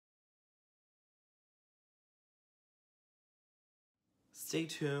Stay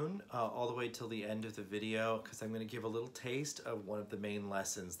tuned all the way till the end of the video because I'm going to give a little taste of one of the main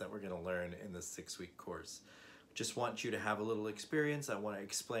lessons that we're going to learn in this 6-week course. Just want you to have a little experience. I want to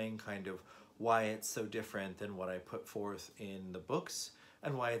explain kind of why it's so different than what I put forth in the books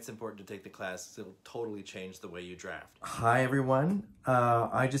and why it's important to take the class because it'll totally change the way you draft. Hi everyone.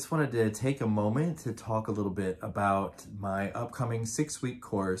 I just wanted to take a moment to talk a little bit about my upcoming 6-week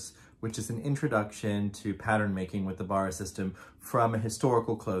course, which is an introduction to pattern making with the Bara System from a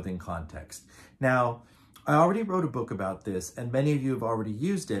historical clothing context. Now, I already wrote a book about this and many of you have already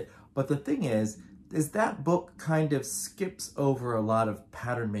used it, but the thing is that book kind of skips over a lot of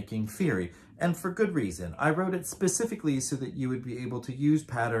pattern making theory, and for good reason. I wrote it specifically so that you would be able to use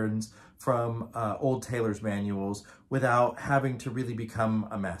patterns from old tailor's manuals without having to really become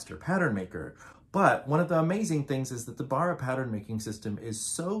a master pattern maker. But one of the amazing things is that the Bara pattern making system is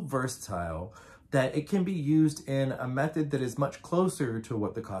so versatile that it can be used in a method that is much closer to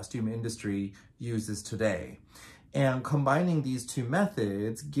what the costume industry uses today. And combining these two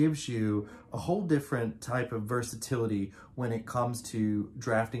methods gives you a whole different type of versatility when it comes to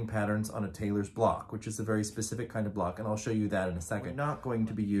drafting patterns on a tailor's block, which is a very specific kind of block, and I'll show you that in a second. We're not going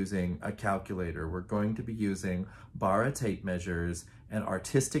to be using a calculator. We're going to be using Bara tape measures, an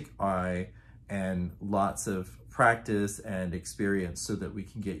artistic eye, and lots of practice and experience so that we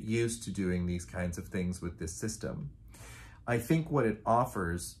can get used to doing these kinds of things with this system. I think what it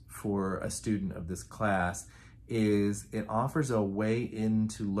offers for a student of this class is it offers a way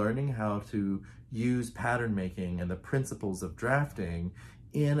into learning how to use pattern making and the principles of drafting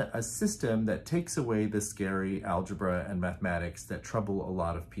in a system that takes away the scary algebra and mathematics that trouble a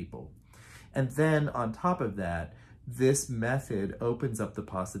lot of people. And then on top of that, this method opens up the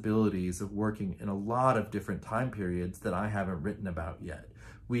possibilities of working in a lot of different time periods that I haven't written about yet.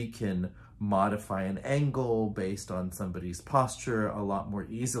 We can modify an angle based on somebody's posture a lot more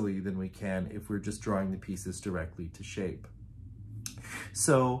easily than we can if we're just drawing the pieces directly to shape.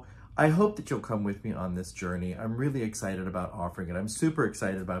 So I hope that you'll come with me on this journey. I'm really excited about offering it. I'm super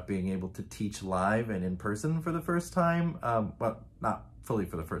excited about being able to teach live and in person for the first time. Well, not fully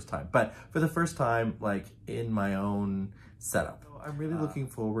for the first time, but for the first time, like in my own setup. I'm really looking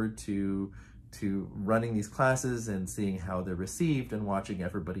forward to running these classes and seeing how they're received and watching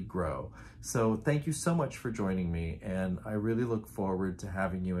everybody grow. So thank you so much for joining me, and I really look forward to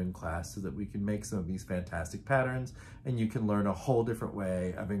having you in class so that we can make some of these fantastic patterns and you can learn a whole different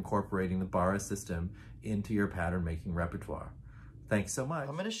way of incorporating the Bara system into your pattern making repertoire. Thanks so much.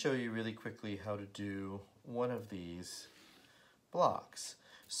 I'm going to show you really quickly how to do one of these blocks.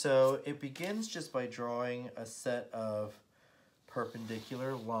 So it begins just by drawing a set of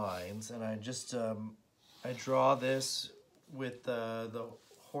perpendicular lines, and I just I draw this with the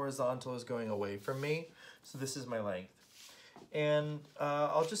horizontal is going away from me, so this is my length. And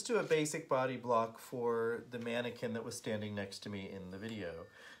I'll just do a basic body block for the mannequin that was standing next to me in the video.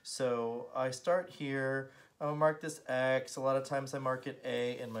 So I start here, I'll mark this X, a lot of times I mark it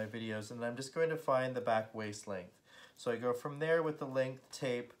A in my videos, and I'm just going to find the back waist length. So I go from there with the length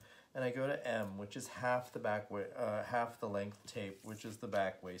tape, and I go to M, which is half the length tape, which is the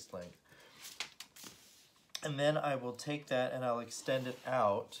back waist length. And then I will take that and I'll extend it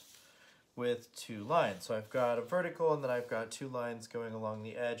out with 2 lines. So I've got a vertical and then I've got 2 lines going along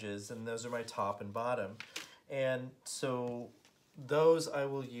the edges, and those are my top and bottom. And so those I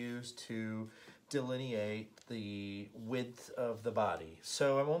will use to delineate the width of the body.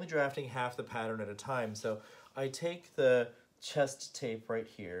 So I'm only drafting half the pattern at a time. So I take the chest tape right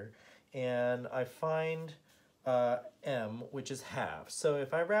here and I find M, which is half. So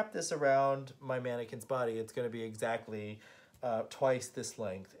if I wrap this around my mannequin's body, it's going to be exactly twice this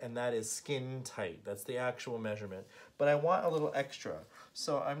length, and that is skin tight. That's the actual measurement. But I want a little extra,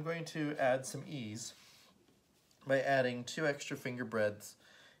 so I'm going to add some ease by adding 2 extra finger breadths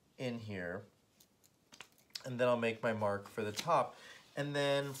in here, and then I'll make my mark for the top. And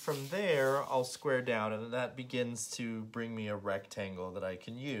then from there, I'll square down, and that begins to bring me a rectangle that I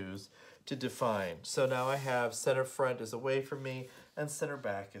can use to define. So now I have center front is away from me, and center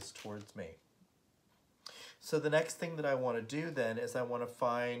back is towards me. So the next thing that I want to do then is I want to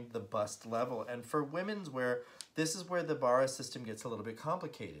find the bust level. And for women's wear, this is where the Bara system gets a little bit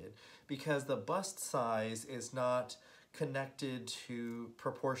complicated, because the bust size is not connected to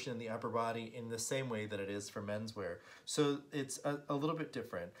proportion in the upper body in the same way that it is for menswear. So it's a little bit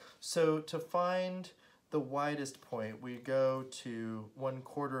different. So to find the widest point, we go to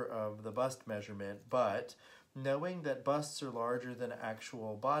 1/4 of the bust measurement, but knowing that busts are larger than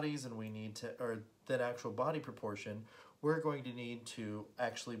actual bodies and we need to, or than actual body proportion, we're going to need to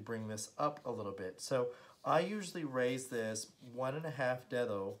actually bring this up a little bit. So I usually raise this 1.5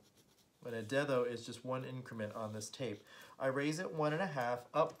 dedo, and a dedo is just one increment on this tape. I raise it 1.5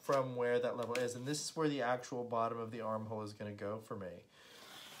 up from where that level is, and this is where the actual bottom of the armhole is going to go for me.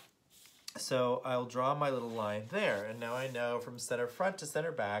 So I'll draw my little line there, and now I know from center front to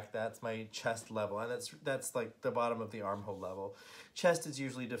center back, that's my chest level, and that's like the bottom of the armhole level. Chest is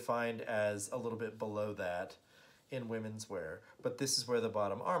usually defined as a little bit below that in women's wear, but this is where the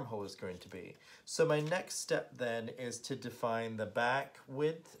bottom armhole is going to be. So my next step then is to define the back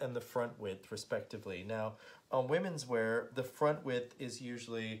width and the front width respectively. Now on women's wear, the front width is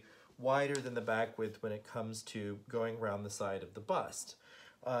usually wider than the back width when it comes to going around the side of the bust.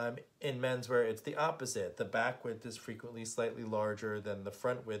 In menswear, it's the opposite. The back width is frequently slightly larger than the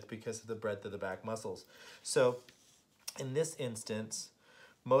front width because of the breadth of the back muscles. So in this instance,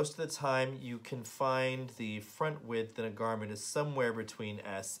 most of the time you can find the front width in a garment is somewhere between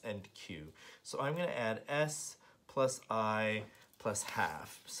S and Q. So I'm going to add S plus I plus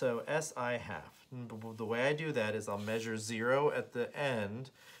half. So SI half. The way I do that is I'll measure 0 at the end,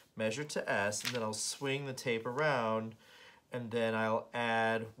 measure to S, and then I'll swing the tape around, and then I'll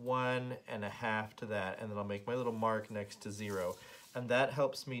add 1.5 to that, and then I'll make my little mark next to 0. And that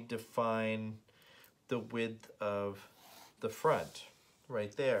helps me define the width of the front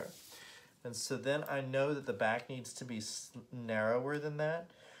right there. And so then I know that the back needs to be narrower than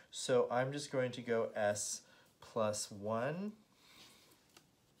that. So I'm just going to go S plus 1.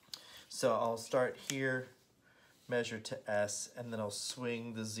 So I'll start here, measure to S, and then I'll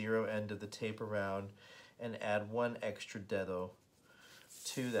swing the 0 end of the tape around and add 1 extra dedo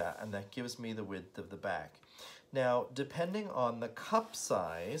to that, and that gives me the width of the back. Now, depending on the cup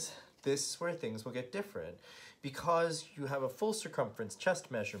size, this is where things will get different. Because you have a full circumference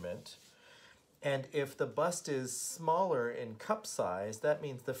chest measurement, and if the bust is smaller in cup size, that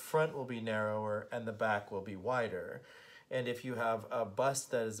means the front will be narrower and the back will be wider. And if you have a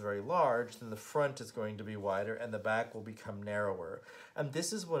bust that is very large, then the front is going to be wider and the back will become narrower. And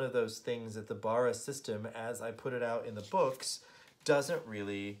this is one of those things that the Bara system, as I put it out in the books, doesn't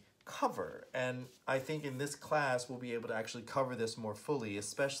really cover. And I think in this class, we'll be able to actually cover this more fully,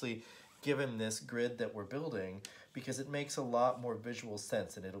 especially given this grid that we're building, because it makes a lot more visual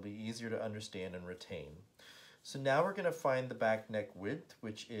sense and it'll be easier to understand and retain. So now we're gonna find the back neck width,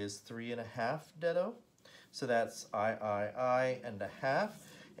 which is 3.5 dedo. So that's I and a half.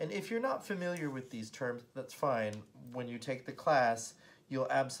 And if you're not familiar with these terms, that's fine. When you take the class,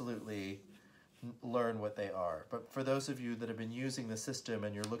 you'll absolutely learn what they are. But for those of you that have been using the system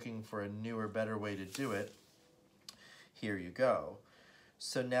and you're looking for a newer, better way to do it, here you go.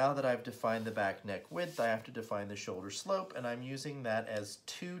 So now that I've defined the back neck width, I have to define the shoulder slope, and I'm using that as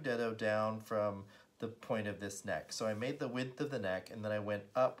 2 dedo down from the point of this neck. So I made the width of the neck, and then I went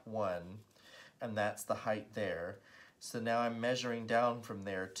up 1, and that's the height there. So now I'm measuring down from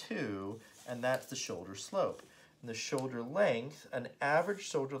there 2, and that's the shoulder slope. And the shoulder length, an average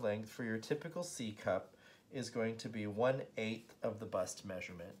shoulder length for your typical C cup is going to be 1/8 of the bust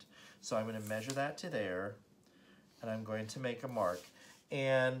measurement. So I'm going to measure that to there, and I'm going to make a mark.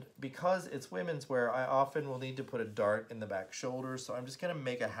 And because it's women's wear, I often will need to put a dart in the back shoulder, so I'm just going to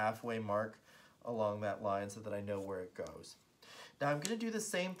make a halfway mark along that line so that I know where it goes. Now I'm going to do the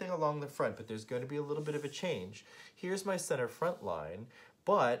same thing along the front, but there's going to be a little bit of a change. Here's my center front line,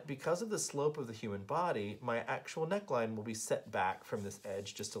 but because of the slope of the human body, my actual neckline will be set back from this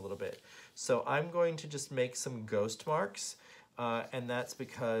edge just a little bit. So I'm going to just make some ghost marks, and that's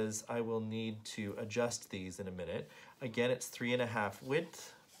because I will need to adjust these in a minute. Again, it's 3.5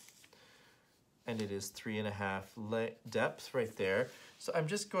 width, and it is 3.5 depth right there. So I'm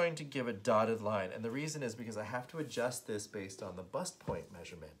just going to give a dotted line, and the reason is because I have to adjust this based on the bust point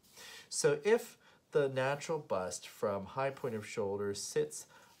measurement. So if the natural bust from high point of shoulder sits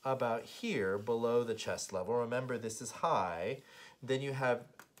about here below the chest level, remember this is high, then you have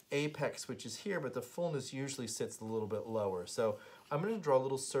apex, which is here, but the fullness usually sits a little bit lower. So I'm going to draw a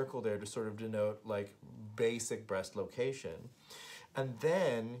little circle there to sort of denote like basic breast location. And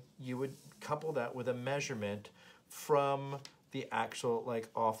then you would couple that with a measurement from the actual, like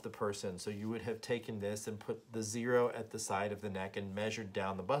off the person. So you would have taken this and put the 0 at the side of the neck and measured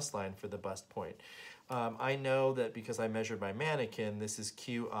down the bust line for the bust point. I know that because I measured my mannequin, this is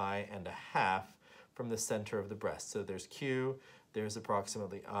QI and a half from the center of the breast. So there's Q, there's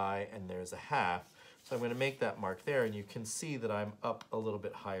approximately I, and there's a half. So I'm going to make that mark there, and you can see that I'm up a little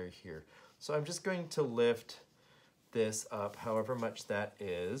bit higher here. So I'm just going to lift this up however much that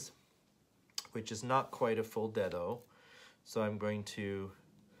is, which is not quite a full dedo. So I'm going to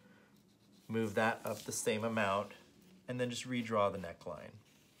move that up the same amount and then just redraw the neckline.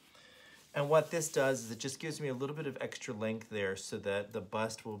 And what this does is it just gives me a little bit of extra length there so that the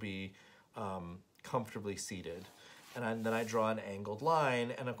bust will be comfortably seated. And then I draw an angled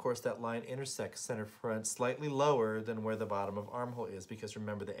line, and of course that line intersects center front slightly lower than where the bottom of armhole is, because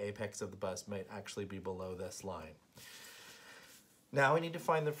remember the apex of the bust might actually be below this line. Now I need to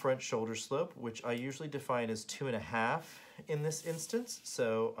find the front shoulder slope, which I usually define as 2.5 in this instance.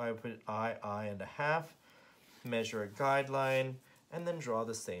 So I put I and a half, measure a guideline, and then draw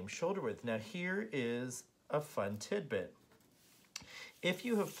the same shoulder width. Now here is a fun tidbit. If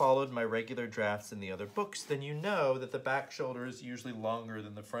you have followed my regular drafts in the other books, then you know that the back shoulder is usually longer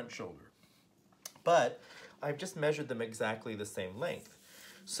than the front shoulder. But I've just measured them exactly the same length.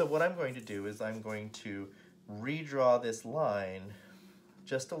 So what I'm going to do is I'm going to redraw this line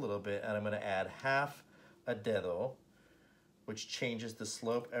just a little bit, and I'm going to add half a dedo, which changes the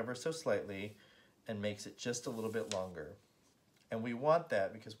slope ever so slightly and makes it just a little bit longer. And we want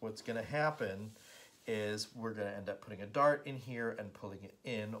that because what's going to happen is we're going to end up putting a dart in here and pulling it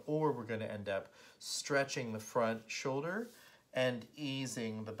in, or we're going to end up stretching the front shoulder and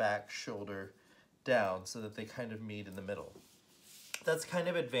easing the back shoulder down so that they kind of meet in the middle. That's kind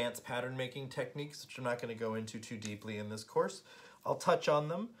of advanced pattern making techniques, which I'm not going to go into too deeply in this course. I'll touch on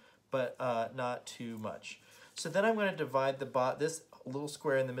them, but not too much. So then I'm going to divide this little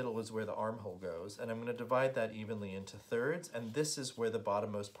square in the middle is where the armhole goes, and I'm going to divide that evenly into thirds, and this is where the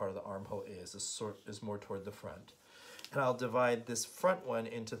bottommost part of the armhole is more toward the front. And I'll divide this front one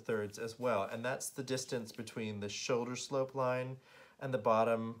into thirds as well, and that's the distance between the shoulder slope line and the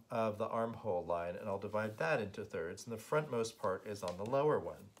bottom of the armhole line, and I'll divide that into thirds, and the frontmost part is on the lower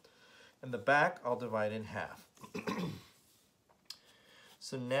one. And the back I'll divide in half.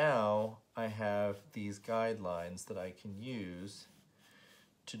 So now I have these guidelines that I can use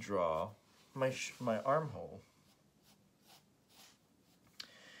to draw my armhole.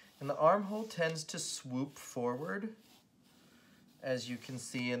 And the armhole tends to swoop forward. As you can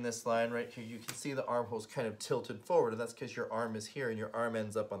see in this line right here, you can see the armhole's kind of tilted forward, and that's because your arm is here and your arm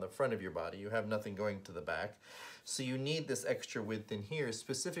ends up on the front of your body. You have nothing going to the back. So you need this extra width in here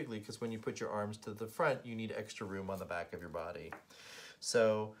specifically because when you put your arms to the front, you need extra room on the back of your body.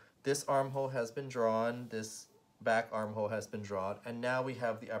 So this armhole has been drawn, this back armhole has been drawn, and now we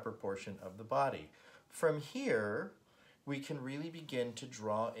have the upper portion of the body. From here, we can really begin to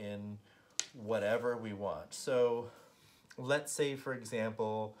draw in whatever we want. So let's say, for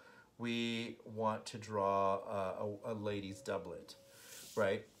example, we want to draw a lady's doublet,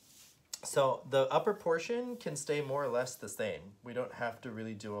 right? So the upper portion can stay more or less the same. We don't have to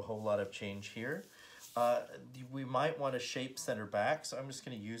really do a whole lot of change here. We might want to shape center back, so I'm just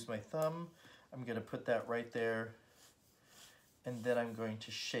going to use my thumb. I'm going to put that right there, and then I'm going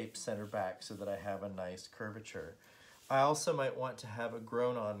to shape center back so that I have a nice curvature. I also might want to have a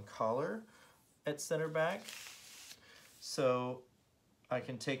grown-on collar at center back, so I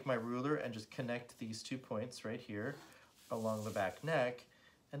can take my ruler and just connect these 2 points right here along the back neck,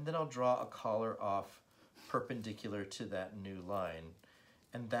 and then I'll draw a collar off perpendicular to that new line.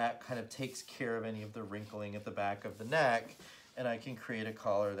 And that kind of takes care of any of the wrinkling at the back of the neck, and I can create a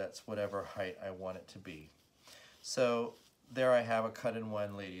collar that's whatever height I want it to be. So there I have a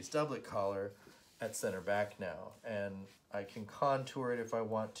cut-in-one ladies doublet collar at center back now, and I can contour it if I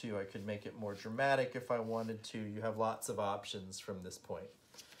want to. I could make it more dramatic if I wanted to. You have lots of options from this point.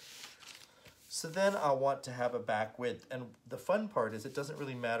 So then I'll want to have a back width, and the fun part is it doesn't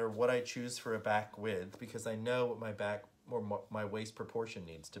really matter what I choose for a back width because I know what my back or my waist proportion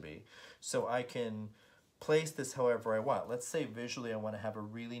needs to be. So I can place this however I want. Let's say visually I want to have a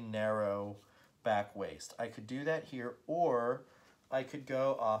really narrow back waist. I could do that here, or I could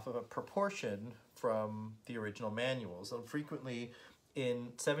go off of a proportion from the original manuals. And frequently in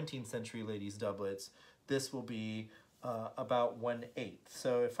 17th century ladies' doublets, this will be about 1/8.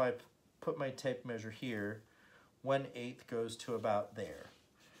 So if I put my tape measure here, 1/8 goes to about there.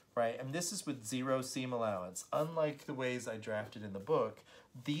 Right, and this is with 0 seam allowance. Unlike the ways I drafted in the book,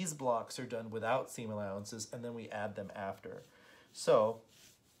 these blocks are done without seam allowances, and then we add them after. So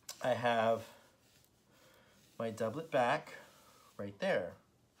I have my doublet back right there.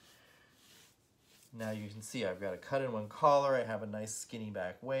 Now you can see I've got a cut-in-one collar, I have a nice skinny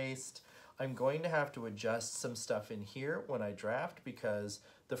back waist. I'm going to have to adjust some stuff in here when I draft because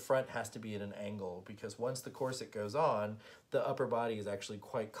the front has to be at an angle, because once the corset goes on, the upper body is actually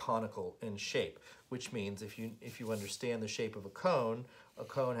quite conical in shape, which means if you understand the shape of a cone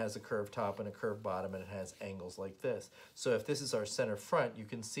has a curved top and a curved bottom, and it has angles like this. So if this is our center front, you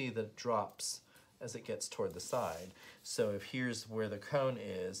can see that it drops as it gets toward the side. So if here's where the cone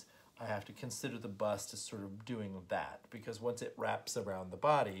is, I have to consider the bust as sort of doing that, because once it wraps around the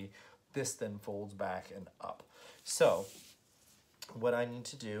body, This then folds back and up. So what I need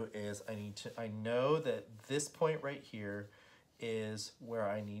to do is I know that this point right here is where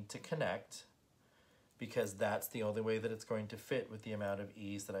I need to connect, because that's the only way that it's going to fit with the amount of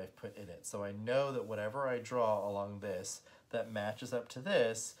ease that I've put in it. So I know that whatever I draw along this that matches up to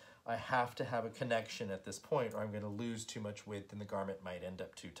this, I have to have a connection at this point, or I'm going to lose too much width and the garment might end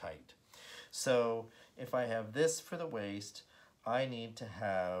up too tight. So if I have this for the waist, I need to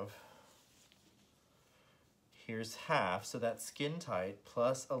have, here's half, so that's skin tight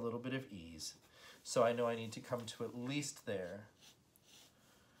plus a little bit of ease. So I know I need to come to at least there.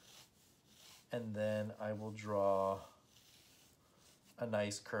 And then I will draw a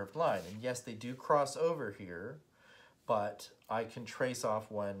nice curved line. And yes, they do cross over here, but I can trace off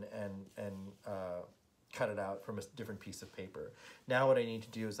one and cut it out from a different piece of paper. Now what I need to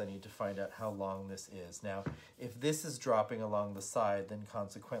do is I need to find out how long this is. Now, if this is dropping along the side, then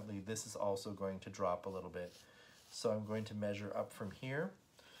consequently this is also going to drop a little bit. So I'm going to measure up from here.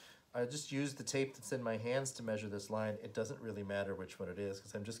 I just use the tape that's in my hands to measure this line. It doesn't really matter which one it is,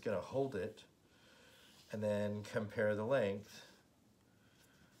 because I'm just going to hold it and then compare the length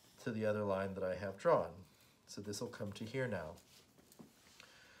to the other line that I have drawn. So this will come to here now.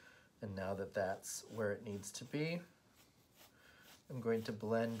 And now that that's where it needs to be, I'm going to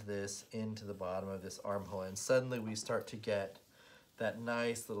blend this into the bottom of this armhole, and suddenly we start to get that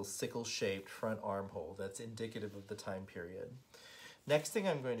nice little sickle-shaped front armhole that's indicative of the time period. Next thing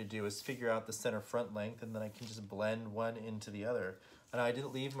I'm going to do is figure out the center front length, and then I can just blend one into the other. And I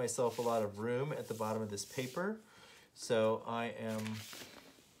didn't leave myself a lot of room at the bottom of this paper, so I am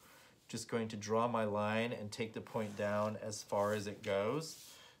just going to draw my line and take the point down as far as it goes,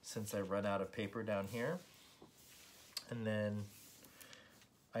 since I run out of paper down here. And then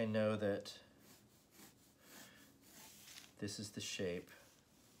I know that this is the shape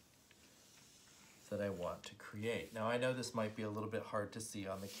that I want to create. Now I know this might be a little bit hard to see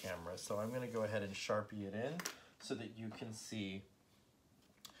on the camera, so I'm going to go ahead and Sharpie it in so that you can see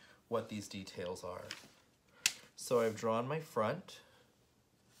what these details are. So I've drawn my front.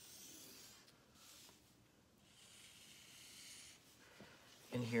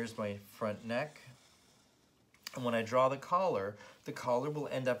 And here's my front neck. And when I draw the collar will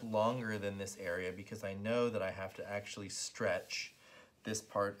end up longer than this area, because I know that I have to actually stretch this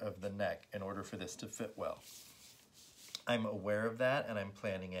part of the neck in order for this to fit well. I'm aware of that, and I'm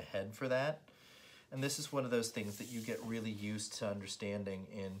planning ahead for that. And this is one of those things that you get really used to understanding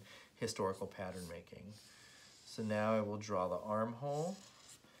in historical pattern making. So now I will draw the armhole.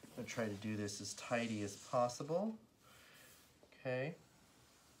 I'm going to try to do this as tidy as possible. Okay.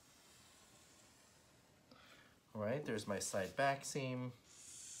 All right, there's my side back seam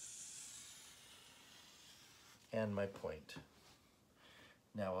and my point.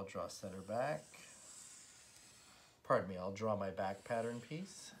 Now I'll draw center back. Pardon me, I'll draw my back pattern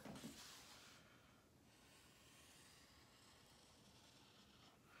piece.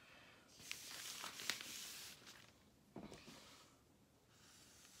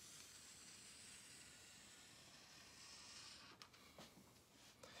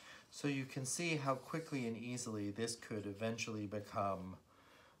 So you can see how quickly and easily this could eventually become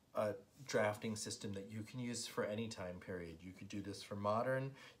a drafting system that you can use for any time period. You could do this for modern,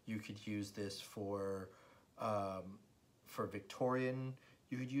 you could use this for Victorian,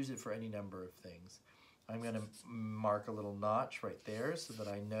 you could use it for any number of things. I'm going to mark a little notch right there so that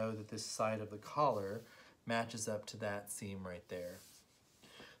I know that this side of the collar matches up to that seam right there.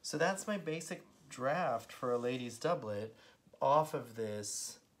 So that's my basic draft for a lady's doublet off of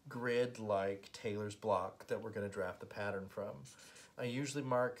this grid-like tailor's block that we're going to draft the pattern from. I usually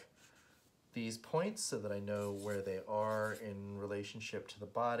mark these points so that I know where they are in relationship to the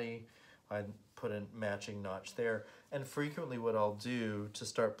body. I put a matching notch there, and frequently what I'll do to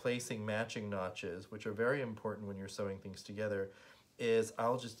start placing matching notches, which are very important when you're sewing things together, is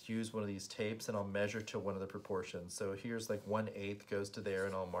I'll just use one of these tapes and I'll measure to one of the proportions. So here's like 1/8 goes to there,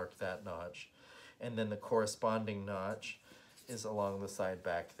 and I'll mark that notch. And then the corresponding notch is along the side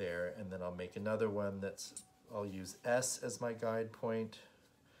back there, and then I'll make another one that's, I'll use S as my guide point,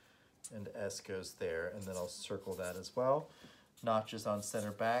 and S goes there, and then I'll circle that as well. Notches on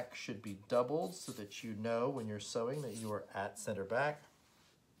center back should be doubled so that you know when you're sewing that you are at center back.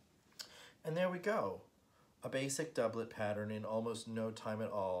 And there we go. A basic doublet pattern in almost no time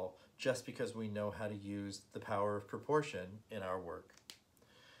at all, just because we know how to use the power of proportion in our work.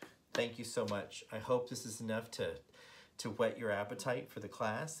 Thank you so much. I hope this is enough to whet your appetite for the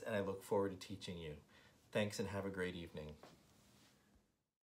class, and I look forward to teaching you. Thanks, and have a great evening.